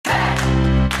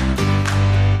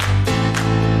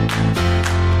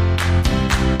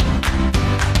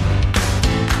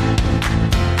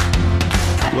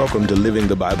Welcome to Living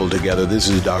the Bible Together. This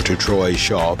is Dr. Troy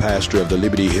Shaw, pastor of the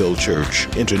Liberty Hill Church,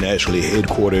 internationally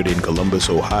headquartered in Columbus,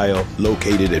 Ohio,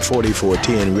 located at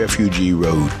 4410 Refugee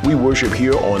Road. We worship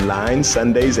here online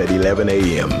Sundays at 11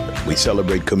 a.m. We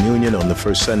celebrate communion on the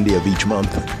first Sunday of each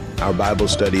month. Our Bible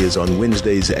study is on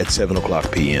Wednesdays at 7 o'clock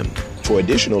p.m. For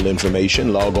additional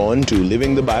information, log on to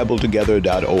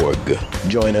livingthebibletogether.org.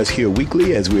 Join us here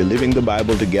weekly as we're living the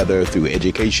Bible together through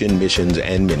education, missions,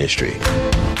 and ministry.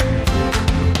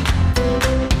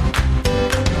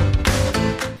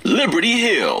 Liberty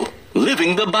Hill,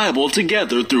 living the Bible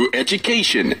together through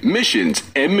education, missions,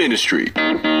 and ministry.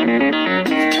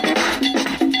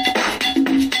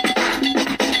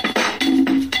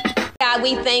 God,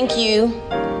 we thank you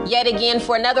yet again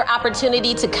for another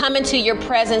opportunity to come into your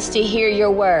presence to hear your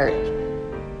word.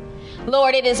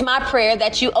 Lord, it is my prayer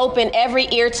that you open every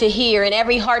ear to hear and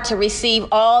every heart to receive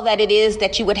all that it is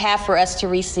that you would have for us to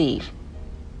receive.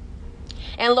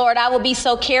 And Lord, I will be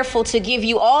so careful to give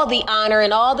you all the honor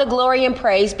and all the glory and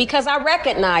praise because I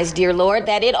recognize, dear Lord,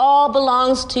 that it all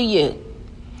belongs to you.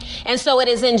 And so it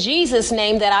is in Jesus'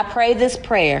 name that I pray this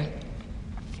prayer.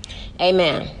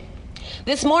 Amen.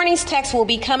 This morning's text will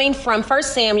be coming from 1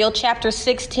 Samuel chapter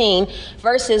 16,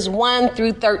 verses 1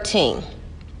 through 13.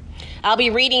 I'll be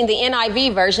reading the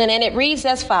NIV version, and it reads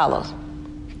as follows.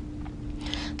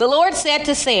 The Lord said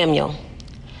to Samuel,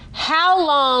 "How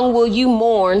long will you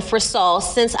mourn for Saul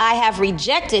since I have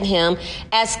rejected him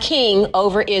as king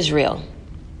over Israel?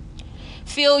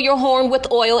 Fill your horn with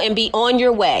oil and be on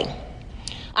your way.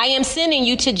 I am sending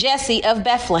you to Jesse of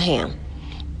Bethlehem.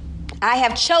 I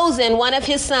have chosen one of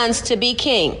his sons to be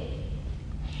king."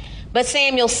 But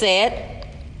Samuel said,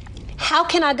 "How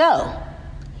can I go?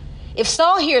 If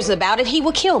Saul hears about it, he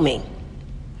will kill me."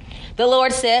 The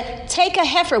Lord said, "Take a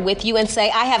heifer with you and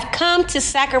say, I have come to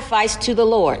sacrifice to the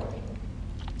Lord.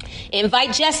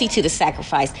 Invite Jesse to the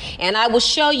sacrifice, and I will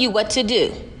show you what to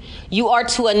do. You are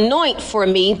to anoint for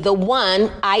me the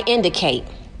one I indicate."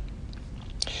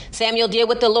 Samuel did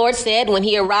what the Lord said. When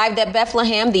he arrived at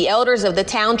Bethlehem, the elders of the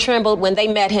town trembled when they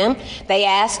met him. They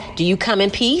asked, "Do you come in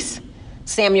peace?"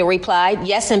 Samuel replied,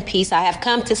 "Yes, in peace. I have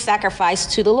come to sacrifice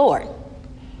to the Lord.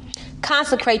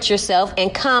 Consecrate yourself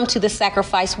and come to the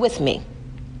sacrifice with me."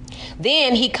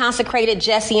 Then he consecrated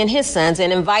Jesse and his sons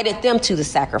and invited them to the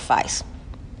sacrifice.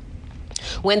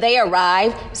 When they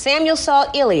arrived, Samuel saw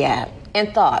Eliab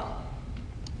and thought,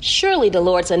 "Surely the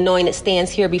Lord's anointed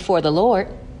stands here before the Lord."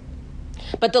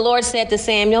 But the Lord said to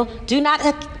Samuel, do not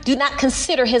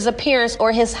consider his appearance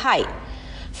or his height,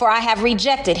 for I have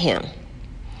rejected him.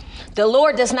 The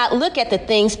Lord does not look at the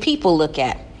things people look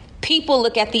at. People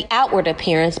look at the outward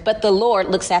appearance, but the Lord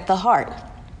looks at the heart.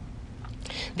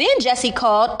 Then Jesse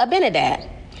called Abinadab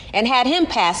and had him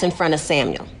pass in front of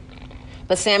Samuel.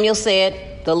 But Samuel said,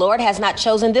 "The Lord has not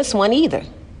chosen this one either."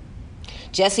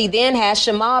 Jesse then had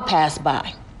Shammah pass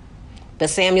by. But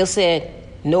Samuel said,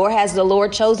 "Nor has the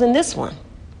Lord chosen this one."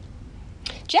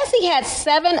 Jesse had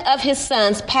 7 of his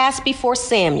sons pass before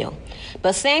Samuel.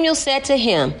 But Samuel said to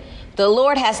him, "The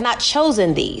Lord has not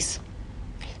chosen these."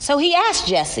 So he asked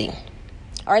Jesse,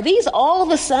 "Are these all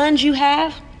the sons you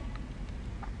have?"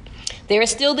 "There is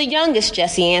still the youngest,"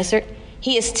 Jesse answered.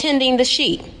 "He is tending the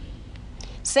sheep."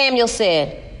 Samuel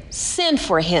said, "Send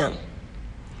for him.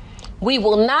 We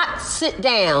will not sit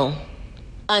down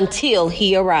until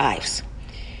he arrives."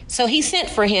 So he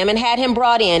sent for him and had him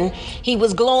brought in. He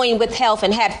was glowing with health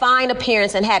and had fine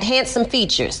appearance and had handsome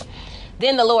features.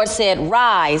 Then the Lord said,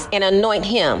 "Rise and anoint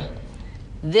him.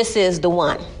 This is the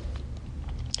one."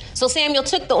 So Samuel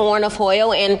took the horn of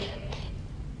oil and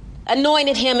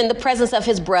anointed him in the presence of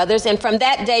his brothers. And from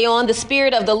that day on, the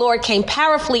Spirit of the Lord came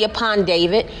powerfully upon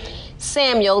David.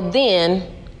 Samuel then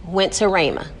went to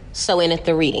Ramah. So endeth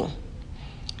the reading.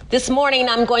 This morning,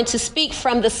 I'm going to speak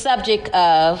from the subject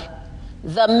of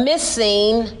the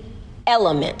missing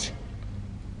element.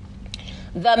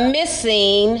 The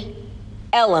missing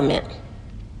element.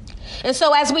 And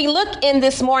so as we look in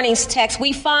this morning's text,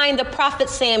 we find the prophet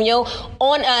Samuel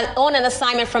on an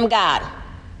assignment from God.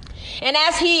 And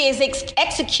as he is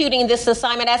executing this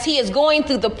assignment, as he is going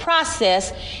through the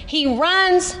process, he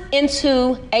runs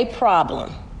into a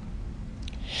problem.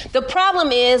 The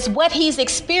problem is what he's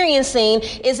experiencing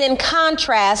is in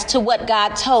contrast to what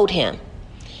God told him.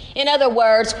 In other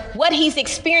words, what he's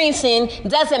experiencing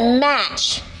doesn't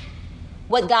match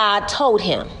what God told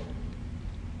him.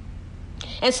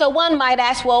 And so one might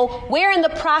ask, well, where in the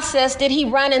process did he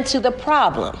run into the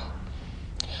problem?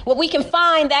 Well, we can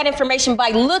find that information by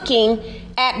looking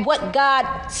at what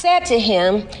God said to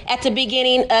him at the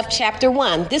beginning of chapter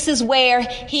 1. This is where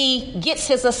he gets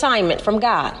his assignment from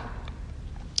God.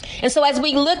 And so as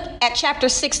we look at chapter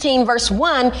 16, verse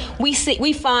 1,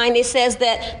 we find it says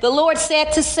that the Lord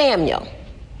said to Samuel,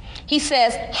 he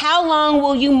says, how long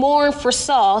will you mourn for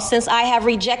Saul since I have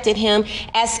rejected him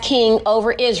as king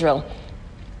over Israel?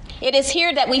 It is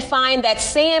here that we find that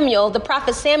Samuel, the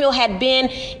prophet Samuel, had been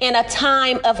in a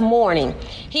time of mourning.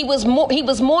 He was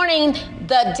mourning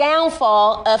the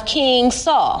downfall of King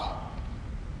Saul.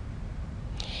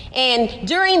 And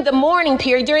during the mourning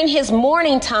period, during his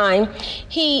mourning time,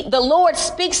 the Lord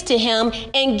speaks to him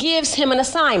and gives him an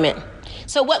assignment.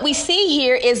 So what we see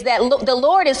here is that the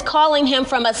Lord is calling him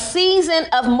from a season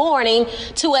of mourning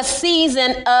to a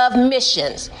season of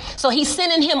missions. So he's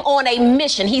sending him on a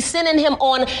mission. He's sending him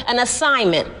on an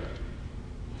assignment.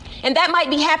 And that might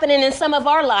be happening in some of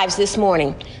our lives this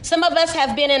morning. Some of us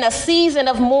have been in a season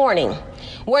of mourning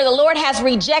where the Lord has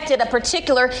rejected a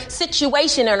particular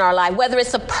situation in our life, whether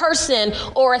it's a person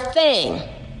or a thing.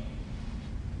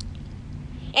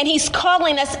 And he's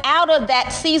calling us out of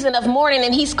that season of mourning,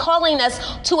 and he's calling us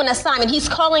to an assignment. He's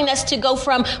calling us to go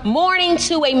from mourning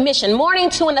to a mission, mourning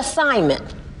to an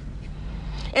assignment.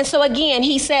 And so again,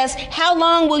 he says, how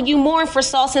long will you mourn for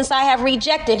Saul since I have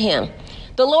rejected him?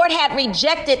 The Lord had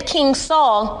rejected King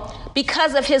Saul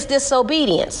because of his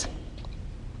disobedience.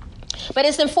 But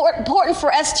it's important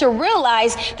for us to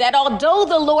realize that although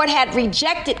the Lord had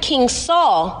rejected King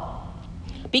Saul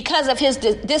because of his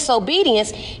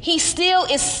disobedience, he still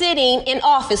is sitting in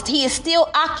office. He is still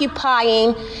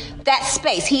occupying that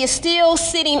space. He is still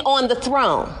sitting on the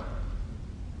throne.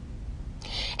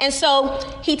 And so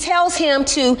he tells him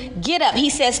to get up. He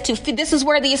says this is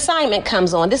where the assignment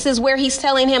comes on. This is where he's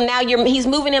telling him now he's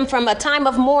moving him from a time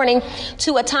of mourning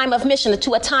to a time of mission,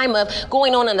 to a time of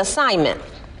going on an assignment.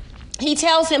 He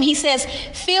tells him, he says,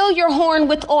 fill your horn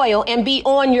with oil and be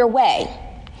on your way.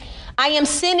 I am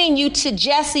sending you to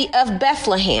Jesse of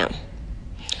Bethlehem.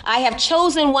 I have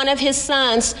chosen one of his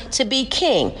sons to be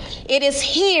king. It is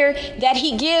here that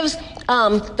he gives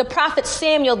the prophet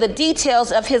Samuel the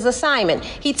details of his assignment.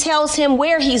 He tells him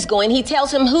where he's going. He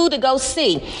tells him who to go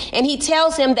see. And he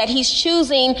tells him that he's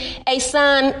choosing a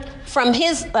son from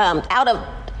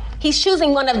he's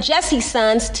choosing one of Jesse's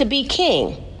sons to be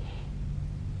king.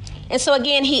 And so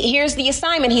again, here's the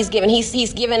assignment he's given.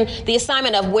 He's given the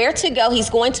assignment of where to go. He's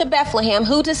going to Bethlehem,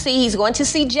 who to see. He's going to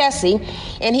see Jesse,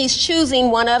 and he's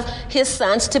choosing one of his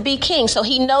sons to be king. So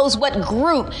he knows what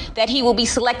group that he will be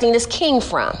selecting this king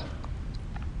from.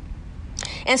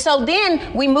 And so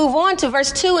then we move on to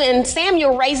verse 2, and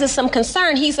Samuel raises some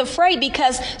concern. He's afraid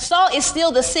because Saul is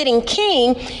still the sitting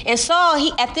king, and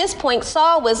at this point,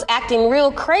 Saul was acting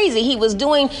real crazy. He was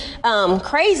doing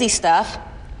crazy stuff.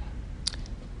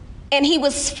 And he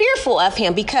was fearful of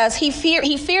him because he feared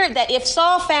that if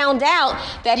Saul found out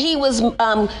that he was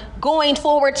going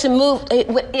forward to move,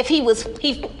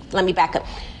 let me back up.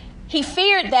 He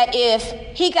feared that if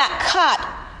he got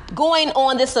caught going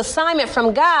on this assignment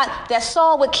from God, that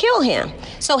Saul would kill him.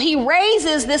 So he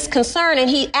raises this concern and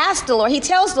he asks the Lord, he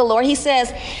tells the Lord, he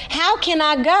says, how can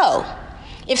I go?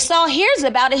 If Saul hears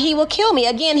about it, he will kill me.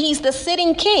 Again, he's the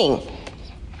sitting king.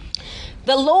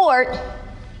 The Lord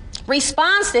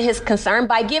responds to his concern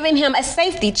by giving him a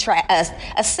safety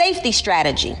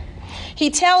strategy. He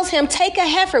tells him, take a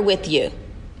heifer with you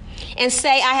and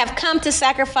say, I have come to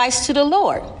sacrifice to the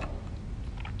Lord.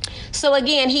 So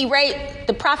again,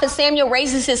 the prophet Samuel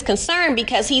raises his concern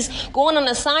because he's going on an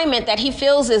assignment that he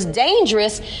feels is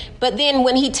dangerous. But then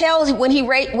when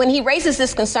he raises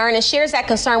this concern and shares that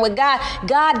concern with God,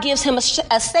 God gives him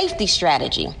a safety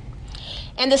strategy.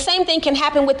 And the same thing can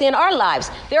happen within our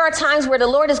lives. There are times where the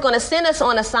Lord is going to send us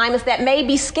on assignments that may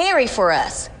be scary for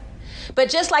us. But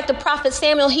just like the prophet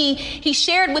Samuel, he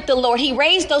shared with the Lord. He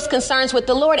raised those concerns with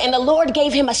the Lord, and the Lord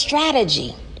gave him a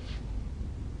strategy.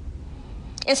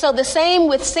 And so the same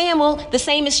with Samuel, the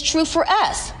same is true for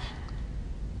us.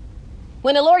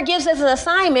 When the Lord gives us an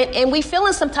assignment and we feel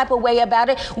in some type of way about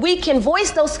it, we can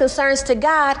voice those concerns to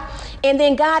God, and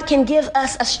then God can give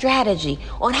us a strategy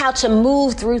on how to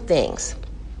move through things.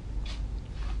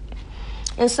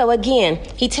 And so again,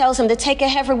 he tells him to take a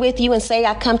heifer with you and say,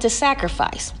 I come to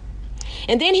sacrifice.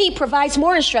 And then he provides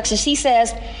more instructions. He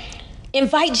says,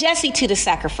 invite Jesse to the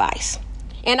sacrifice,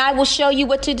 and I will show you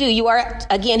what to do.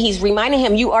 He's reminding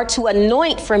him, you are to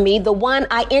anoint for me the one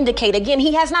I indicate. Again,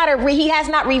 he has not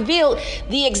revealed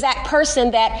the exact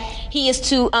person that he is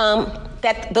to,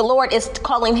 that the Lord is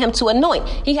calling him to anoint.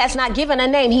 He has not given a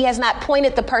name. He has not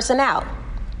pointed the person out.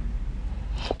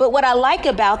 But what I like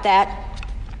about that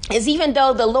is even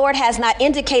though the Lord has not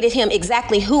indicated him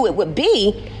exactly who it would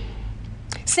be,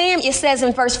 it says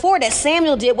in verse 4 that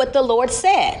Samuel did what the Lord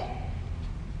said.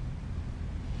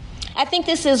 I think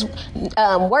this is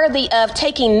worthy of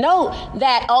taking note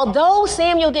that although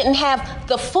Samuel didn't have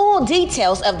the full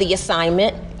details of the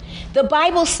assignment, the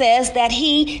Bible says that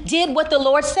he did what the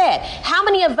Lord said. How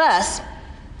many of us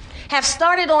have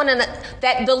started on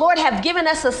that the Lord have given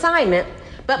us assignment,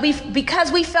 but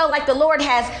because we felt like the Lord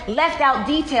has left out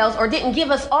details or didn't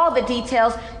give us all the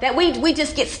details, that we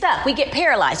just get stuck. We get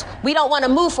paralyzed. We don't want to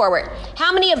move forward.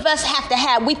 How many of us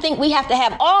we think we have to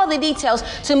have all the details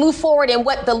to move forward in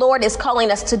what the Lord is calling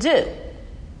us to do?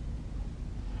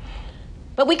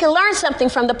 But we can learn something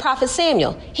from the prophet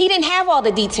Samuel. He didn't have all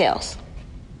the details.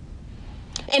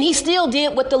 And he still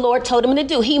did what the Lord told him to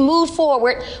do. He moved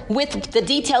forward with the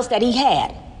details that he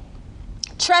had,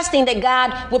 trusting that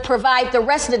God would provide the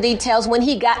rest of the details when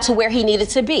he got to where he needed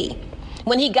to be,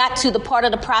 when he got to the part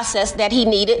of the process that he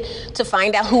needed to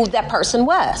find out who that person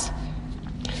was.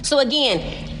 So again,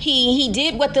 he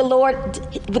did what the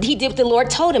Lord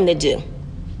told him to do.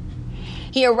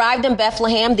 He arrived in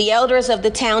Bethlehem. The elders of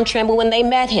the town trembled when they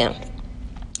met him.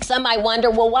 Some might wonder,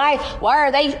 well, why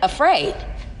are they afraid?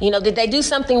 Did they do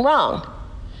something wrong?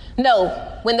 No,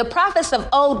 when the prophets of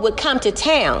old would come to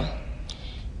town,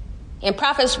 and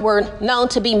prophets were known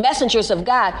to be messengers of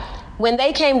God, when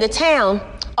they came to town,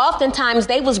 oftentimes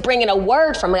they was bringing a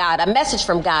word from God, a message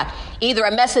from God, either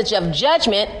a message of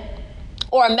judgment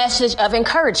or a message of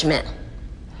encouragement.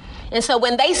 And so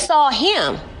when they saw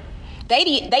him,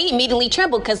 they immediately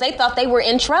trembled because they thought they were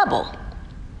in trouble.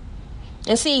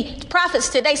 And see, prophets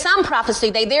today,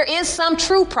 there is some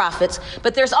true prophets,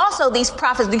 but there's also these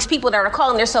prophets, these people that are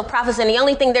calling themselves prophets, and the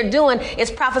only thing they're doing is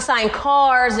prophesying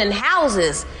cars and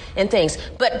houses and things.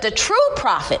 But the true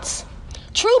prophets,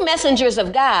 true messengers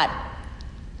of God,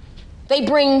 they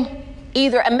bring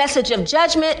either a message of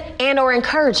judgment and or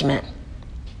encouragement.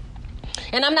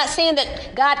 And I'm not saying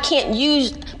that God can't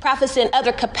use prophets in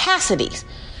other capacities,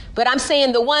 but I'm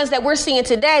saying the ones that we're seeing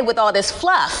today with all this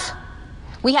fluff,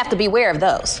 we have to be aware of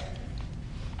those.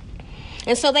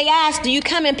 And so they ask, do you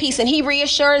come in peace? And he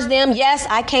reassures them, yes,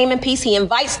 I came in peace. He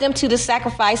invites them to the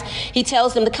sacrifice. He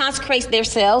tells them to consecrate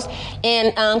themselves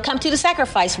and come to the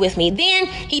sacrifice with me. Then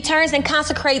he turns and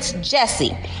consecrates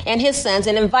Jesse and his sons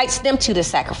and invites them to the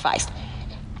sacrifice.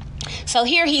 So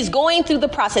here he's going through the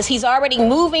process. He's already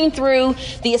moving through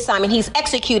the assignment. He's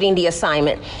executing the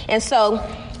assignment. And so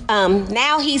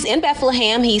now he's in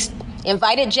Bethlehem. He's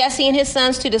invited Jesse and his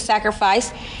sons to the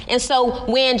sacrifice. And so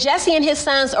when Jesse and his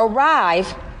sons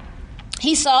arrive,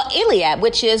 he saw Eliab,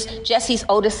 which is Jesse's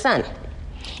oldest son.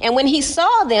 And when he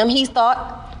saw them, he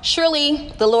thought,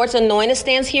 surely the Lord's anointed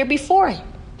stands here before him.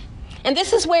 And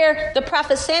this is where the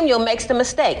prophet Samuel makes the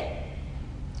mistake.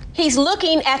 He's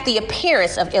looking at the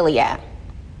appearance of Eliab.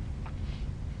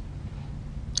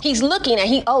 He's looking at,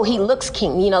 he looks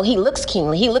king, he looks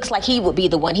kingly. He looks like he would be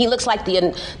the one. He looks like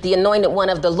the anointed one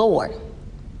of the Lord.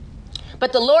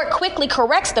 But the Lord quickly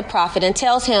corrects the prophet and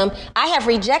tells him, I have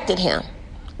rejected him.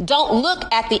 Don't look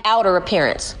at the outer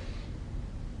appearance.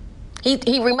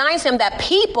 He reminds him that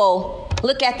people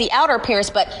look at the outer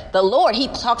appearance, but the Lord, he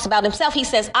talks about himself. He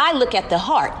says, I look at the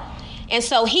heart. And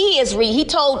so he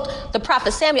told the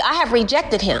prophet Samuel, I have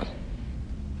rejected him.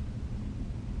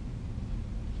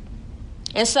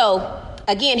 And so,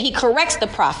 again, he corrects the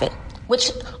prophet,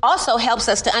 which also helps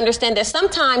us to understand that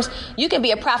sometimes you can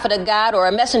be a prophet of God or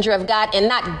a messenger of God and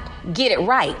not get it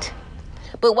right.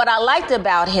 But what I liked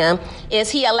about him is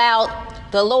he allowed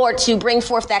the Lord to bring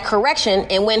forth that correction.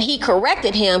 And when he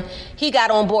corrected him, he got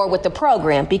on board with the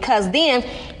program, because then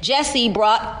Jesse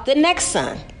brought the next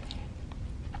son.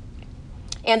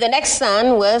 And the next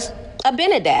son was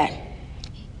Abinadab.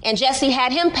 And Jesse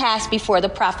had him pass before the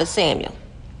prophet Samuel.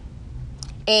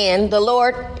 And the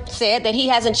Lord said that he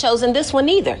hasn't chosen this one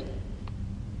either.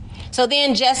 So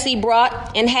then Jesse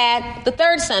brought and had the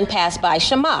third son pass by,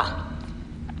 Shammah.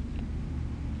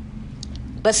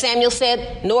 But Samuel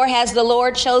said, nor has the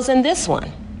Lord chosen this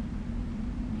one.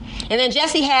 And then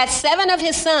Jesse had 7 of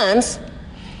his sons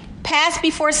pass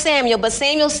before Samuel, but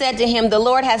Samuel said to him, the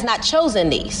Lord has not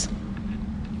chosen these.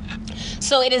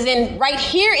 So it is right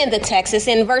here in the text, it's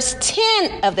in verse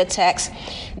 10 of the text,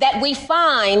 that we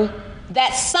find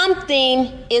that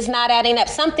something is not adding up.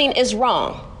 Something is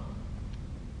wrong.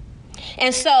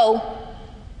 And so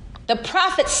the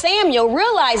prophet Samuel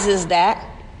realizes that.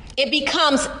 It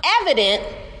becomes evident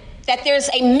that there's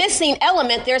a missing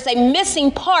element. There's a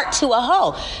missing part to a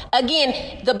whole.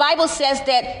 Again, the Bible says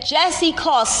that Jesse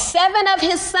caused 7 of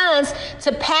his sons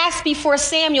to pass before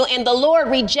Samuel, and the Lord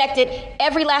rejected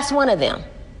every last one of them.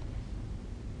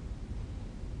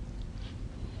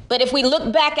 But if we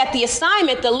look back at the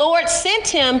assignment, the Lord sent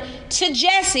him to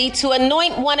Jesse to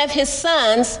anoint one of his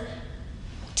sons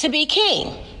to be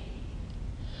king.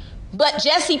 But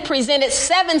Jesse presented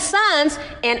 7 sons,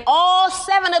 and all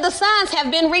 7 of the sons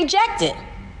have been rejected.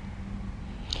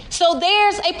 So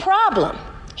there's a problem.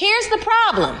 Here's the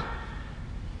problem.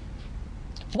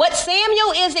 What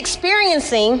Samuel is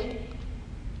experiencing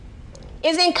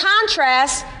is in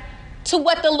contrast to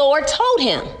what the Lord told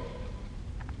him.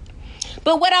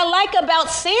 But what I like about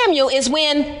Samuel is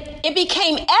when it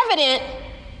became evident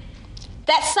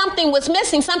that something was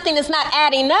missing, something is not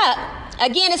adding up.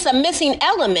 Again, it's a missing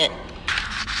element.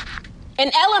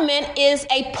 An element is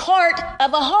a part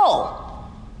of a whole.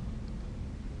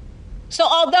 So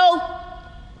although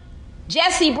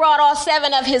Jesse brought all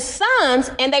 7 of his sons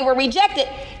and they were rejected,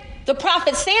 the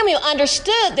prophet Samuel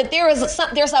understood that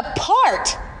there's a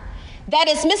part that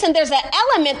is missing. There's an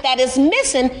element that is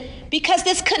missing because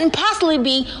this couldn't possibly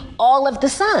be all of the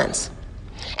sons.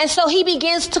 And so he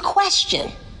begins to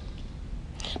question.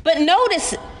 But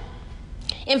notice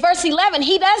in verse 11,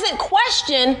 he doesn't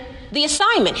question the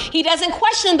assignment. He doesn't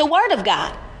question the word of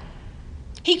God.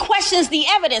 He questions the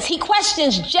evidence. He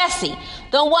questions Jesse,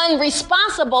 the one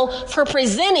responsible for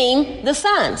presenting the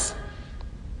sons.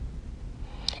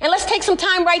 And let's take some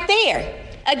time right there.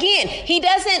 Again,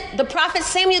 the prophet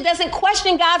Samuel doesn't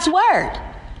question God's word.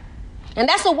 And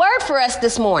that's a word for us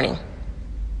this morning.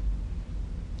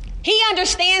 He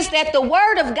understands that the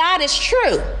word of God is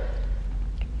true.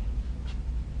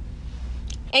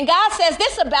 And God says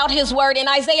this about his word in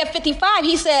Isaiah 55.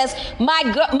 He says,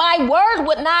 my word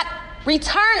would not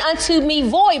return unto me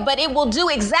void, but it will do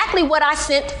exactly what I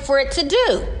sent for it to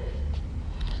do.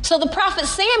 So the prophet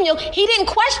Samuel, he didn't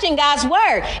question God's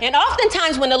word. And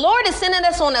oftentimes when the Lord is sending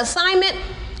us on an assignment,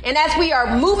 and as we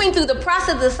are moving through the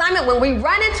process of the assignment, when we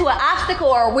run into an obstacle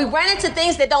or we run into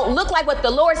things that don't look like what the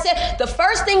Lord said, the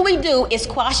first thing we do is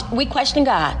we question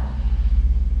God.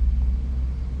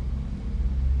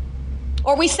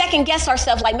 Or we second guess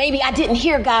ourselves, like maybe I didn't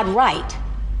hear God right.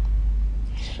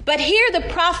 But here the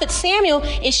prophet Samuel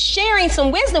is sharing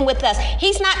some wisdom with us.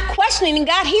 He's not questioning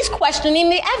God, he's questioning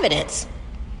the evidence.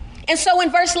 And so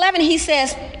in verse 11 he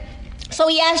says, so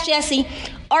he asked Jesse,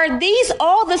 are these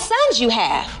all the sons you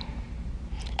have?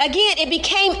 Again, it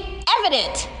became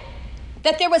evident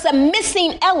that there was a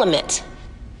missing element.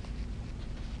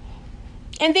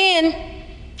 And then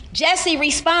Jesse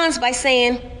responds by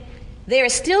saying, there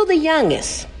is still the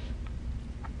youngest.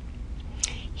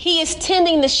 He is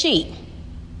tending the sheep.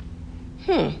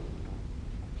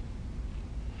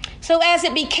 So as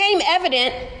it became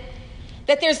evident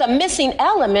that there's a missing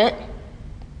element,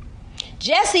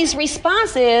 Jesse's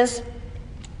response is,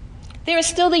 there is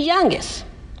still the youngest.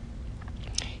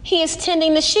 He is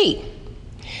tending the sheep.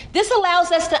 This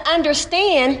allows us to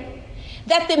understand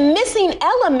that the missing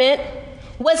element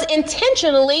was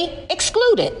intentionally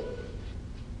excluded.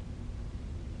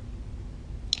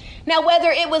 Now, whether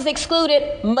it was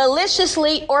excluded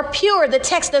maliciously or pure, the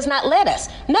text does not let us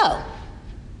know.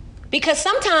 Because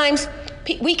sometimes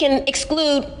we can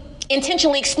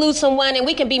intentionally exclude someone, and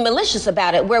we can be malicious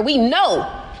about it, where we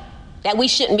know that we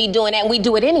shouldn't be doing that and we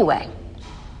do it anyway.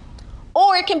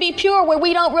 Or it can be pure where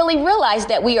we don't really realize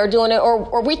that we are doing it,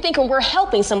 or we're thinking we're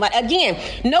helping somebody. Again,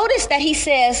 notice that he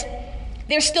says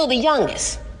they're still the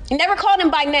youngest. He never called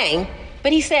him by name,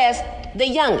 but he says the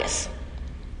youngest,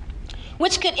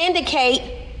 which could indicate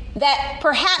that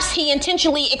perhaps he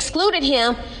intentionally excluded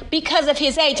him because of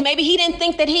his age. Maybe he didn't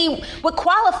think that he would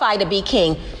qualify to be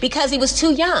king because he was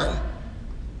too young.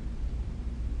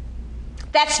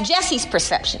 That's Jesse's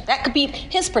perception. That could be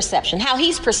his perception, how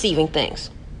he's perceiving things.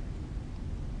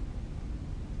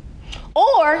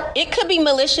 Or it could be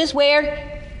malicious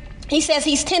where he says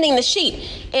he's tending the sheep,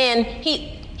 and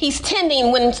he's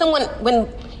tending when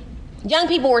young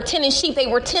people were tending sheep, they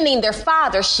were tending their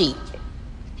father's sheep.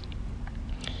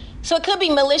 So it could be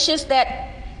malicious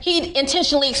that he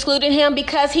intentionally excluded him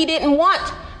because he didn't want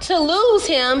to lose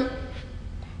him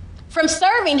from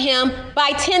serving him by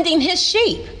tending his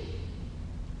sheep.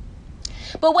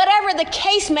 But whatever the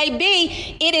case may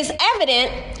be, it is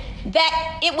evident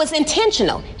that it was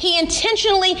intentional. He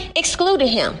intentionally excluded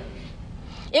him.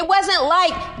 It wasn't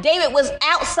like David was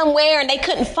out somewhere and they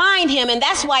couldn't find him, and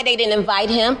that's why they didn't invite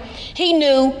him. He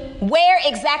knew where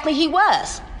exactly he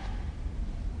was.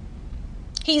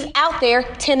 He's out there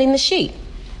tending the sheep.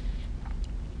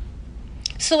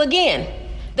 So again,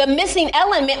 the missing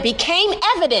element became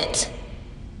evident.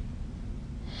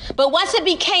 But once it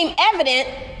became evident,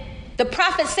 the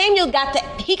prophet Samuel got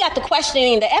the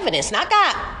questioning the evidence, not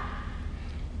God.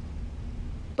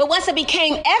 But once it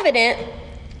became evident,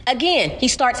 again, he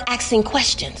starts asking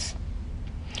questions.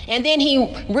 And then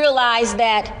he realized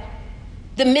that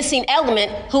the missing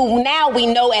element, who now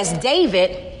we know as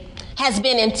David, has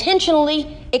been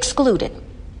intentionally excluded.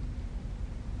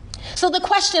 So the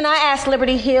question I ask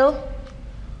Liberty Hill,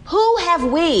 who have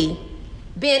we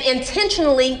been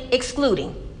intentionally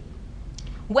excluding?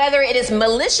 Whether it is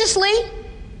maliciously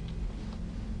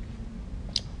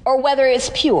or whether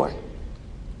it's pure.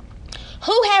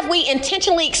 Who have we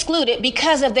intentionally excluded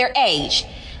because of their age,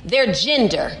 their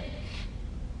gender,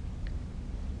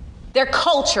 their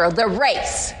culture, their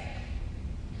race?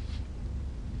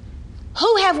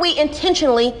 Who have we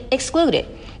intentionally excluded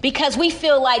because we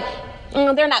feel like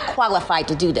they're not qualified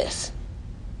to do this?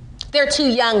 They're too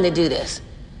young to do this.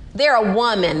 They're a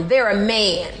woman, they're a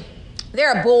man,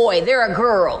 they're a boy, they're a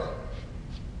girl.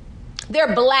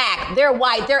 They're black, they're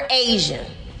white, they're Asian.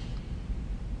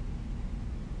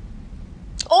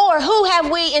 Or who have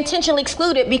we intentionally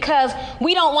excluded because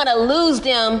we don't want to lose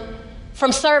them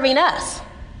from serving us?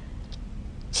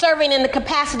 Serving in the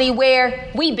capacity where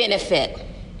we benefit.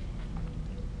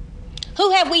 Who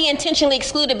have we intentionally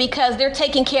excluded because they're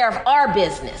taking care of our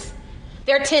business?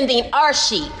 They're tending our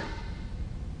sheep.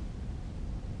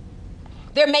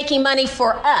 They're making money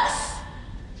for us.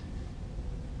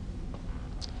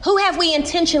 Who have we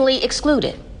intentionally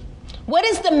excluded? What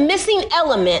is the missing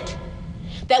element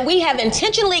that we have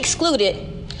intentionally excluded?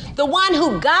 The one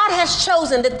who God has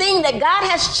chosen, the thing that God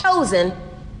has chosen,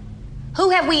 who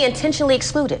have we intentionally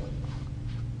excluded?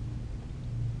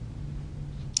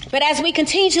 But as we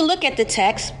continue to look at the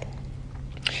text,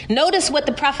 notice what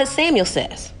the prophet Samuel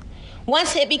says.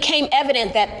 Once it became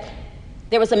evident that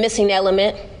there was a missing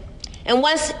element, and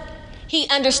once he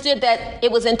understood that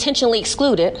it was intentionally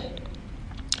excluded,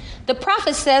 the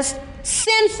prophet says,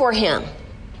 send for him.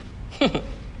 And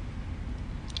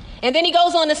then he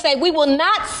goes on to say, we will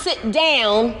not sit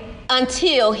down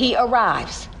until he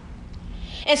arrives.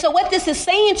 And so what this is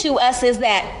saying to us is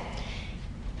that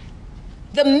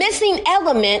the missing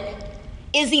element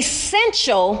is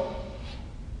essential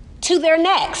to their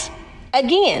next.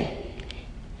 Again,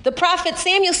 the prophet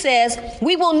Samuel says,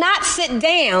 we will not sit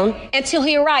down until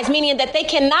he arrives, meaning that they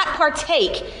cannot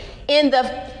partake in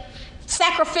the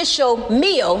sacrificial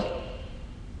meal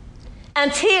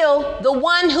until the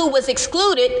one who was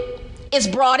excluded is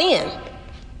brought in.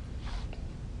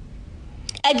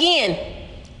 Again,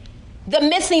 the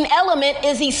missing element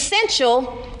is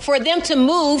essential for them to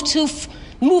move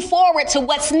forward to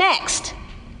what's next.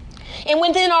 And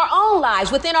within our own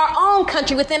lives, within our own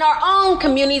country, within our own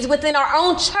communities, within our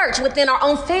own church, within our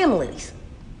own families,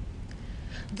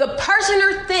 the person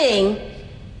or thing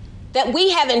that we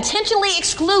have intentionally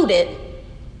excluded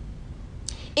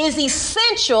is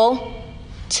essential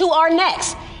to our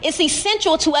next. It's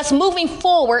essential to us moving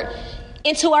forward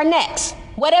into our next.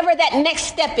 Whatever that next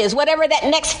step is, whatever that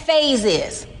next phase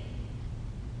is,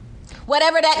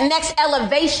 whatever that next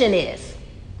elevation is,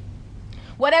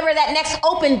 whatever that next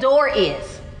open door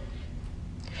is.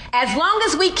 As long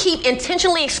as we keep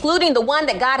intentionally excluding the one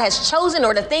that God has chosen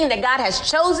or the thing that God has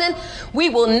chosen, we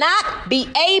will not be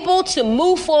able to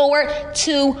move forward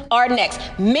to our next.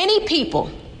 Many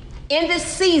people in this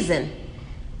season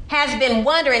has been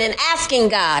wondering and asking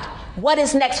God, what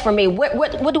is next for me?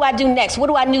 What do I do next? What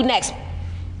do I do next?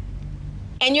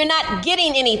 And you're not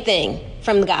getting anything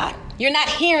from God. You're not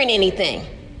hearing anything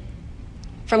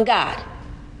from God.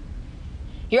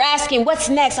 You're asking, what's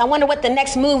next? I wonder what the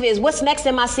next move is. What's next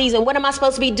in my season? What am I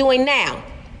supposed to be doing now?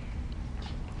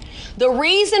 The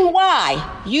reason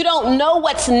why you don't know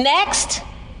what's next,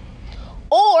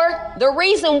 or the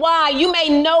reason why you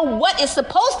may know what is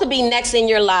supposed to be next in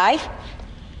your life,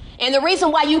 and the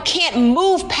reason why you can't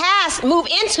move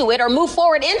into it or move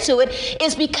forward into it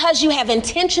is because you have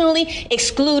intentionally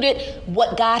excluded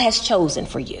what God has chosen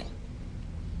for you.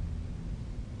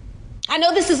 I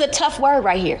know this is a tough word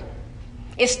right here.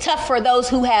 It's tough for those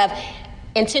who have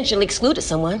intentionally excluded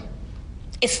someone.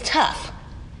 It's tough.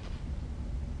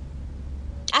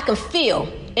 I can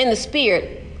feel in the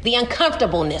spirit the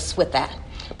uncomfortableness with that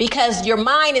because your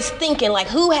mind is thinking like,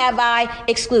 who have I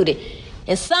excluded?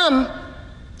 And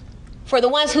for the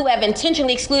ones who have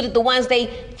intentionally excluded the ones they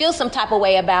feel some type of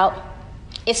way about,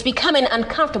 it's becoming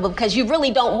uncomfortable because you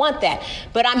really don't want that.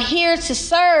 But I'm here to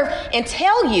serve and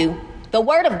tell you the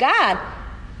word of God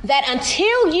that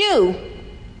until you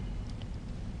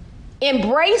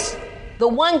embrace the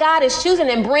one God is choosing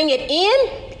and bring it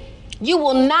in, you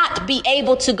will not be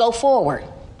able to go forward.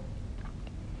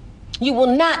 You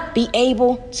will not be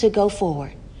able to go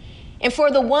forward. And for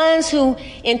the ones who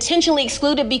intentionally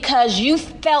excluded because you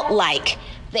felt like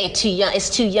they're too young,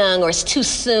 it's too young, or it's too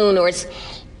soon, or it's,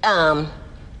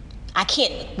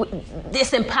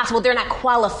 it's impossible, they're not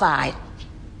qualified.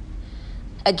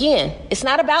 Again, it's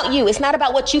not about you. It's not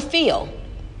about what you feel.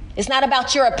 It's not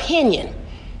about your opinion.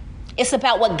 It's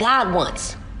about what God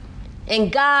wants.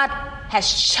 And God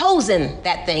has chosen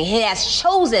that thing. He has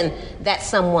chosen that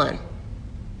someone.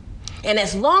 And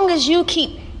as long as you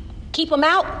keep them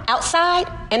outside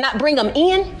and not bring them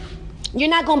in, you're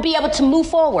not going to be able to move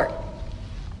forward.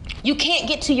 You can't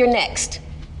get to your next.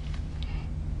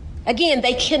 Again,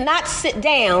 they cannot sit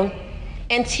down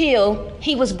until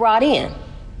he was brought in.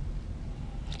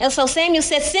 And so Samuel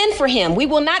said, send for him. We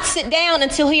will not sit down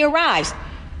until he arrives.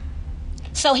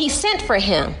 So he sent for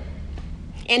him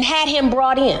and had him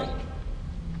brought in.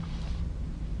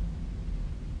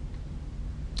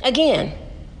 Again,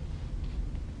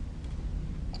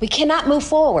 we cannot move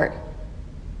forward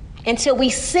until we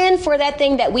send for that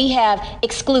thing that we have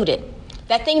excluded,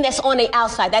 that thing that's on the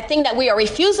outside, that thing that we are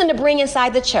refusing to bring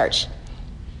inside the church,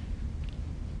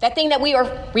 that thing that we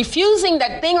are refusing,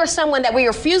 that thing or someone that we are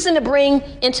refusing to bring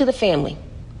into the family,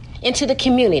 into the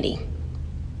community,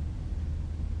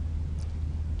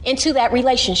 into that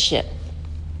relationship,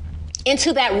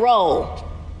 into that role.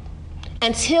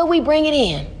 Until we bring it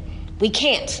in, we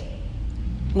can't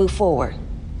move forward.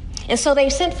 And so they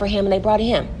sent for him and they brought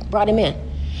him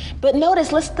in. But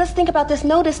notice, let's think about this.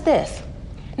 Notice this.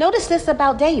 Notice this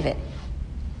about David.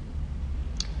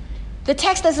 The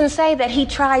text doesn't say that he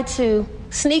tried to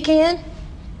sneak in.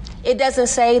 It doesn't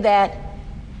say that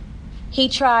he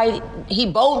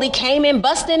boldly came in,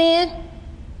 busting in.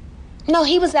 No,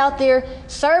 he was out there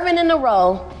serving in the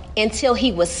role until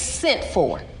he was sent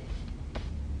for.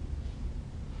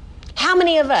 How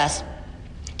many of us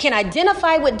can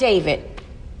identify with David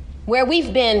where we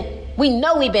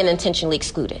know we've been intentionally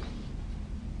excluded?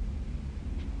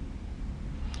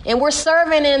 And we're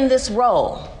serving in this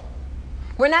role.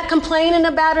 We're not complaining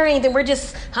about it or anything. We're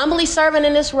just humbly serving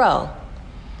in this role.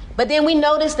 But then we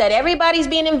notice that everybody's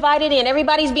being invited in.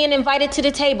 Everybody's being invited to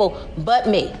the table but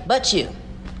me, but you.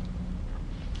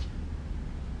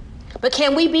 But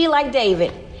can we be like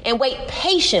David and wait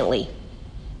patiently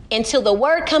until the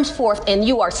word comes forth and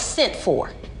you are sent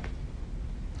for?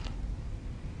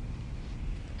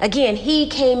 Again, he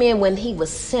came in when he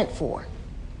was sent for.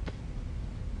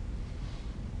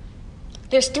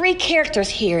 There's three characters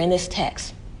here in this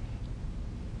text.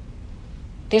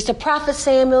 There's the prophet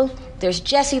Samuel, there's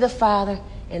Jesse the father,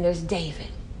 and there's David.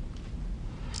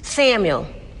 Samuel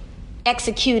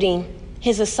executing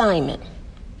his assignment.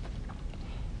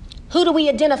 Who do we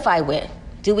identify with?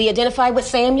 Do we identify with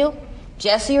Samuel,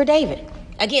 Jesse, or David?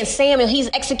 Again, Samuel, he's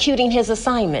executing his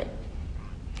assignment.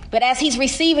 But as he's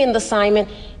receiving the assignment,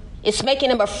 it's making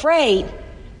him afraid.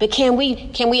 But can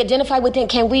we identify with him?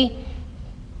 Can we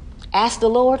ask the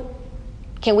Lord?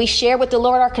 Can we share with the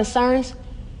Lord our concerns?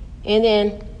 And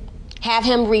then have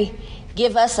him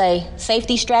give us a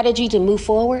safety strategy to move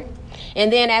forward?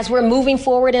 And then as we're moving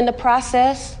forward in the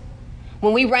process,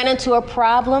 when we run into a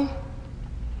problem,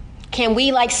 can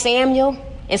we, like Samuel,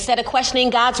 instead of questioning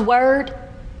God's word,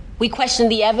 we question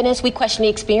the evidence, we question the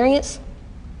experience?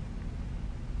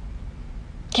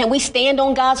 Can we stand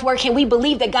on God's word? Can we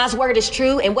believe that God's word is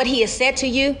true and what he has said to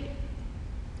you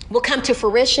will come to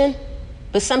fruition?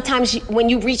 But sometimes when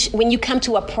you come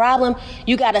to a problem,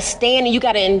 you got to stand and you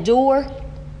got to endure.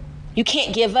 You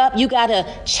can't give up. You got to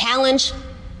challenge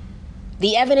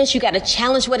the evidence. You got to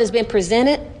challenge what has been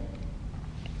presented.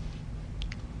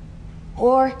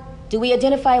 Or do we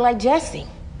identify like Jesse?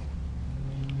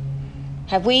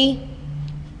 Have we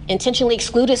intentionally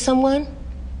excluded someone?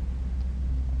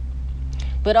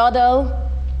 But although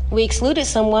we excluded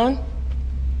someone,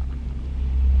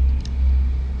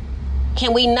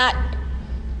 can we not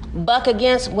buck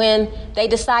against when they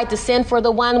decide to send for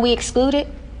the one we excluded?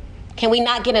 Can we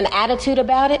not get an attitude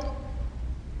about it?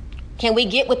 Can we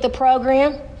get with the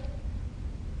program?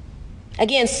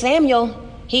 Again, Samuel,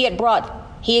 he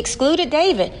excluded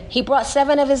David. He brought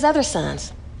 7 of his other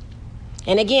sons.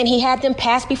 And again, he had them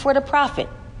pass before the prophet.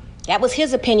 That was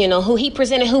his opinion on who he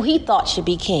presented, who he thought should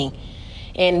be king.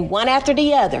 And one after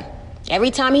the other,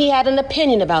 every time he had an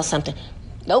opinion about something,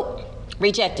 nope,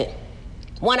 rejected.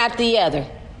 One after the other.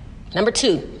 Number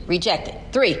 2, rejected.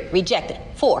 3, rejected.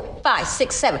 4, 5,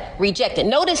 6, 7, rejected.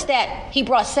 Notice that he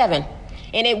brought 7.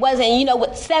 And it wasn't,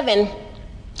 what 7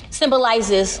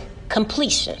 symbolizes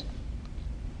completion.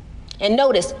 And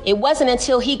notice, it wasn't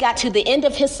until he got to the end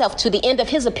of himself, to the end of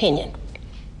his opinion,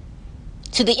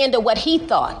 to the end of what he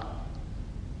thought.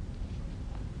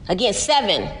 Again,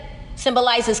 7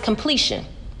 symbolizes completion.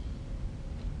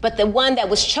 But the one that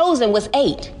was chosen was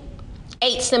 8.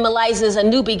 8 symbolizes a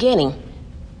new beginning.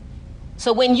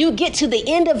 So when you get to the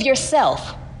end of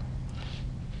yourself,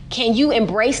 can you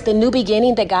embrace the new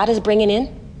beginning that God is bringing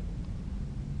in?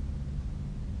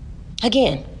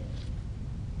 Again,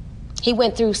 he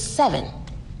went through 7.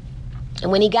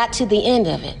 And when he got to the end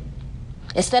of it,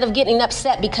 Instead of getting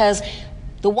upset because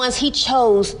the ones he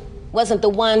chose wasn't the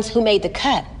ones who made the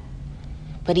cut.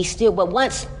 But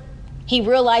once he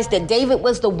realized that David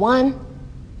was the one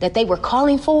that they were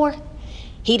calling for,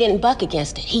 he didn't buck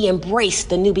against it. He embraced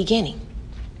the new beginning.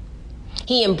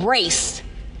 He embraced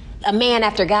a man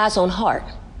after God's own heart.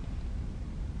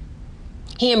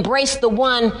 He embraced the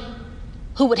one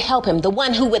who would help him, the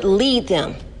one who would lead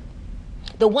them,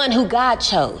 the one who God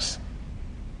chose.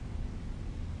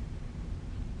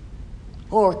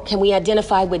 Or can we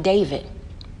identify with David,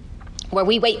 where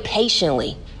we wait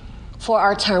patiently for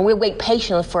our turn? We wait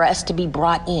patiently for us to be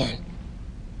brought in.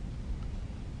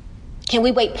 Can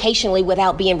we wait patiently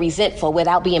without being resentful,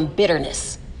 without being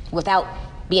bitterness, without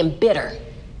being bitter?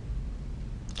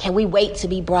 Can we wait to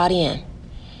be brought in?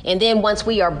 And then once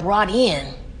we are brought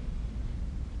in,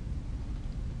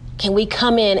 can we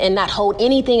come in and not hold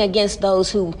anything against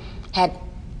those who had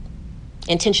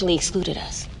intentionally excluded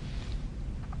us?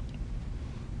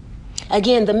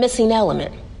 Again, the missing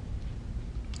element.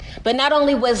 But not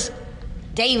only was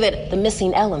David the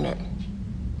missing element,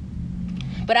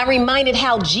 but I'm reminded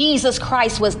how Jesus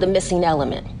Christ was the missing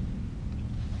element.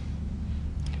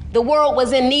 The world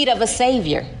was in need of a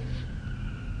Savior.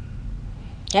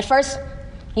 At first,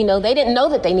 they didn't know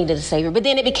that they needed a Savior, but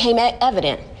then it became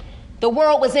evident. The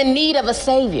world was in need of a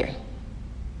Savior.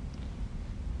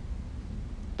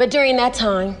 But during that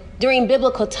time, during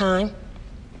biblical time,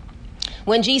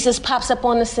 when Jesus pops up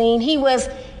on the scene, he was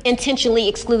intentionally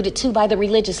excluded too by the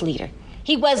religious leader.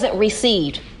 He wasn't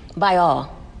received by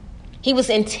all. He was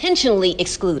intentionally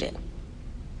excluded.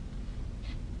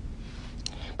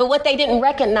 But what they didn't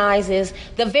recognize is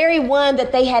the very one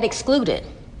that they had excluded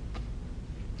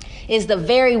is the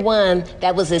very one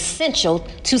that was essential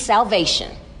to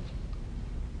salvation.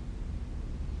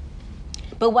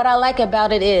 But what I like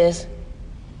about it is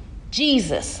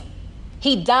Jesus,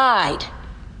 he died.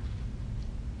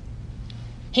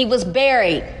 He was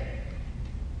buried.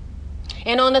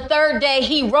 And on the third day,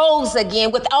 he rose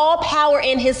again with all power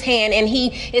in his hand, and he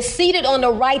is seated on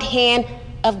the right hand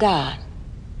of God.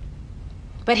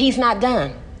 But he's not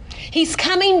done. He's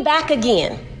coming back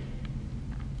again.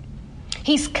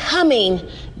 He's coming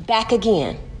back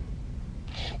again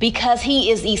because he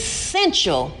is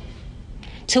essential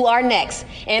to our next.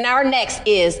 And our next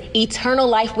is eternal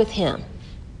life with him.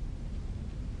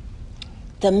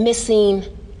 The missing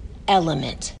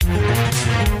element.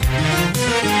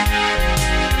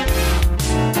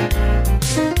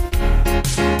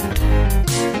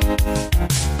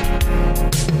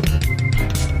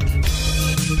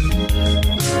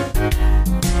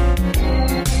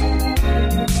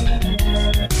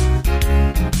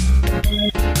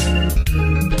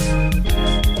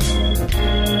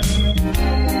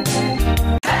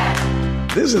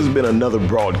 This has been another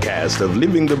broadcast of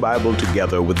Living the Bible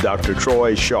Together with Dr.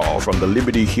 Troy Shaw from the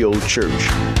Liberty Hill Church,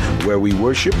 where we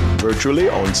worship virtually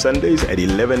on Sundays at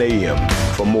 11 a.m.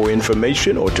 For more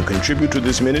information or to contribute to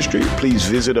this ministry, please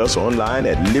visit us online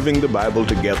at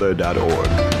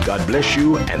livingthebibletogethor.org. God bless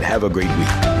you and have a great week.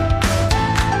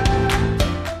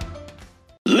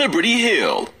 Liberty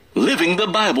Hill, living the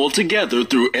Bible together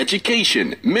through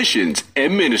education, missions,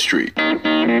 and ministry.